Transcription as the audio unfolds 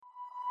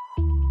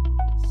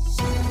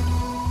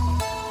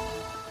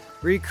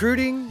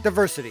Recruiting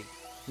diversity.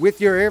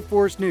 With your Air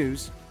Force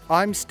News,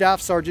 I'm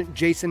Staff Sergeant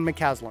Jason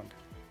McCasland.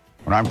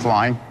 When I'm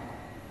flying,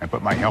 I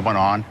put my helmet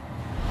on,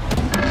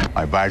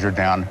 my visor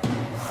down,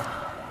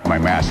 my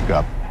mask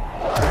up.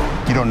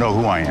 You don't know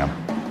who I am.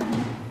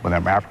 Whether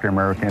I'm African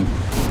American,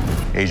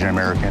 Asian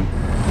American,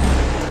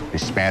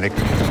 Hispanic,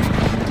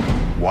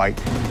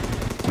 white,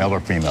 male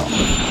or female.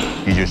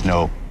 You just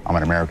know I'm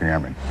an American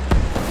airman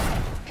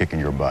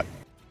kicking your butt.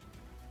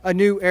 A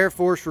new Air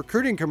Force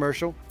recruiting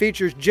commercial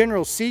features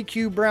General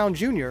C.Q. Brown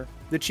Jr.,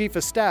 the Chief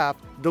of Staff,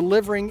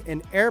 delivering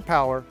an air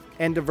power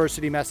and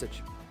diversity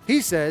message.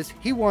 He says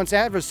he wants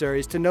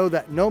adversaries to know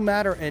that no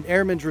matter an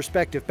airman's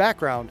respective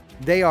background,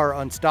 they are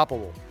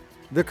unstoppable.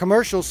 The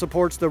commercial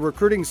supports the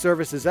recruiting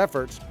service's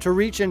efforts to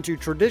reach into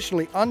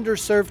traditionally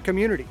underserved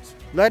communities,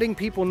 letting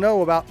people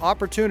know about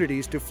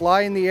opportunities to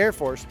fly in the Air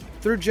Force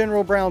through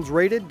General Brown's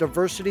rated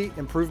Diversity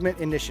Improvement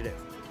Initiative.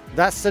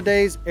 That's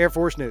today's Air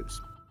Force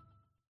News.